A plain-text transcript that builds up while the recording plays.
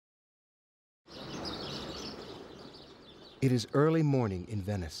It is early morning in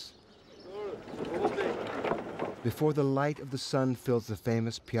Venice. Before the light of the sun fills the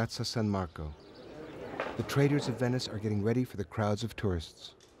famous Piazza San Marco, the traders of Venice are getting ready for the crowds of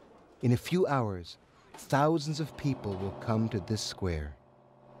tourists. In a few hours, thousands of people will come to this square.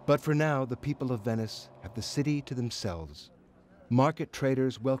 But for now, the people of Venice have the city to themselves. Market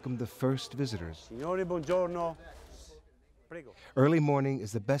traders welcome the first visitors. Signore, buongiorno. Prego. Early morning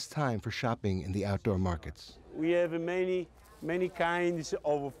is the best time for shopping in the outdoor markets. We have many kinds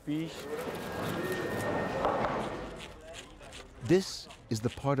of fish. This is the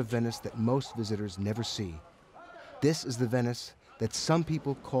part of Venice that most visitors never see. This is the Venice that some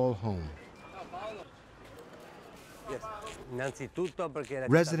people call home.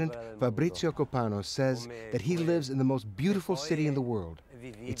 Resident Fabrizio Copano says that he lives in the most beautiful city in the world.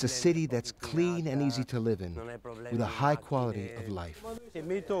 It's a city that's clean and easy to live in, with a high quality of life.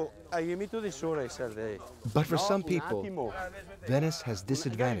 But for some people, Venice has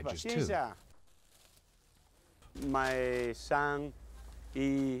disadvantages too. My son,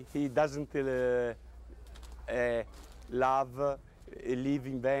 he doesn't love live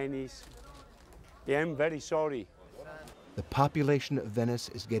in Venice. I'm very sorry. The population of Venice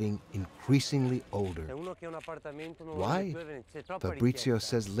is getting increasingly older. Why? Fabrizio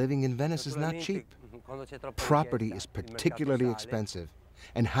says living in Venice is not cheap. Property is particularly expensive,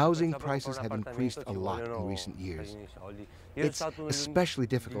 and housing prices have increased a lot in recent years. It's especially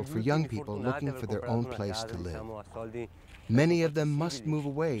difficult for young people looking for their own place to live. Many of them must move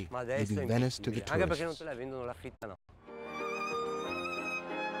away, leaving Venice to the tourists.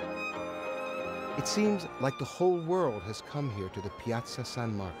 It seems like the whole world has come here to the Piazza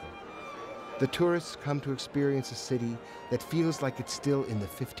San Marco. The tourists come to experience a city that feels like it's still in the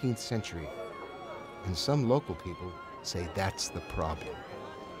 15th century. And some local people say that's the problem.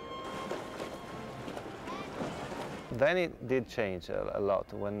 Venice did change a lot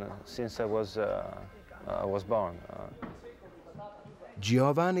since I was born.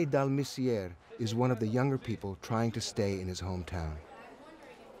 Giovanni Dal Misier is one of the younger people trying to stay in his hometown.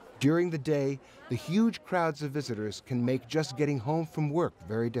 During the day, the huge crowds of visitors can make just getting home from work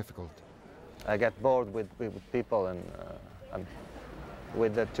very difficult. I get bored with people and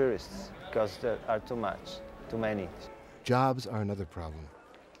with the tourists because there are too many. Jobs are another problem.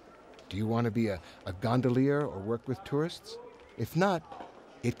 Do you want to be a gondolier or work with tourists? If not,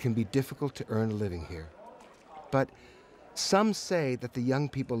 it can be difficult to earn a living here. But some say that the young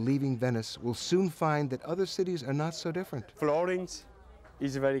people leaving Venice will soon find that other cities are not so different. Florence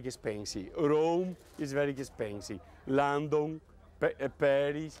is very expensive. Rome is very expensive. London,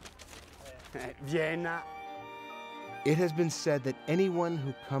 Paris, Vienna. It has been said that anyone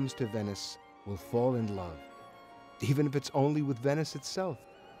who comes to Venice will fall in love, even if it's only with Venice itself.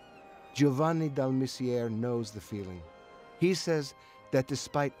 Giovanni Dal Misier knows the feeling. He says that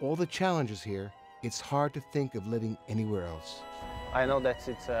despite all the challenges here, it's hard to think of living anywhere else. I know that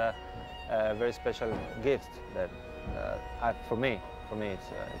it's a very special gift that for me,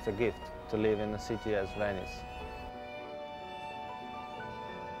 it's a gift to live in a city as Venice.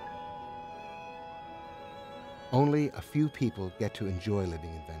 Only a few people get to enjoy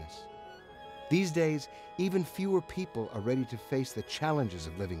living in Venice. These days, even fewer people are ready to face the challenges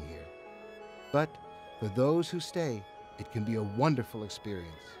of living here. But for those who stay, it can be a wonderful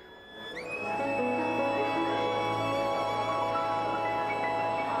experience.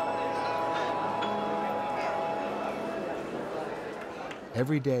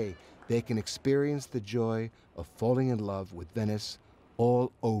 Every day, they can experience the joy of falling in love with Venice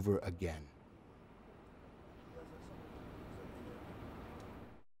all over again.